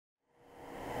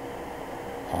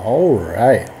All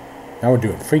right. Now we're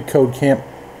doing freeCodeCamp,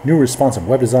 new responsive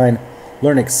web design,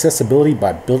 learn accessibility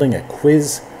by building a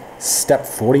quiz, step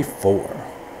 44.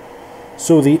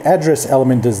 So the address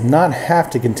element does not have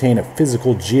to contain a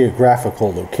physical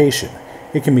geographical location.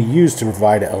 It can be used to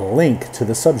provide a link to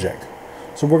the subject.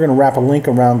 So we're going to wrap a link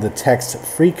around the text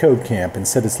freeCodeCamp and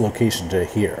set its location to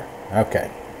here.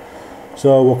 Okay.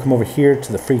 So we'll come over here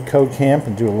to the freeCodeCamp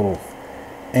and do a little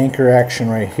anchor action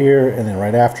right here, and then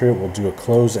right after it we'll do a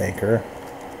close anchor.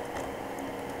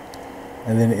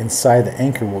 And then inside the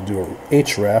anchor we'll do a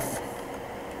href,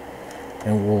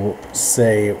 and we'll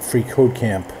say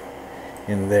freeCodeCamp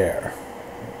in there.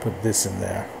 Put this in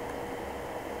there.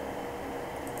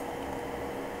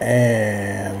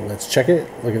 And let's check it.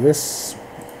 Look at this.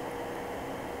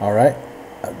 All right.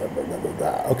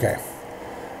 Okay.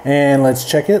 And let's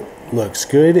check it. Looks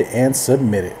good, and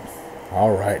submit it.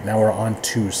 All right. Now we're on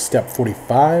to step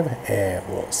 45, and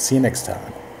we'll see you next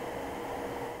time.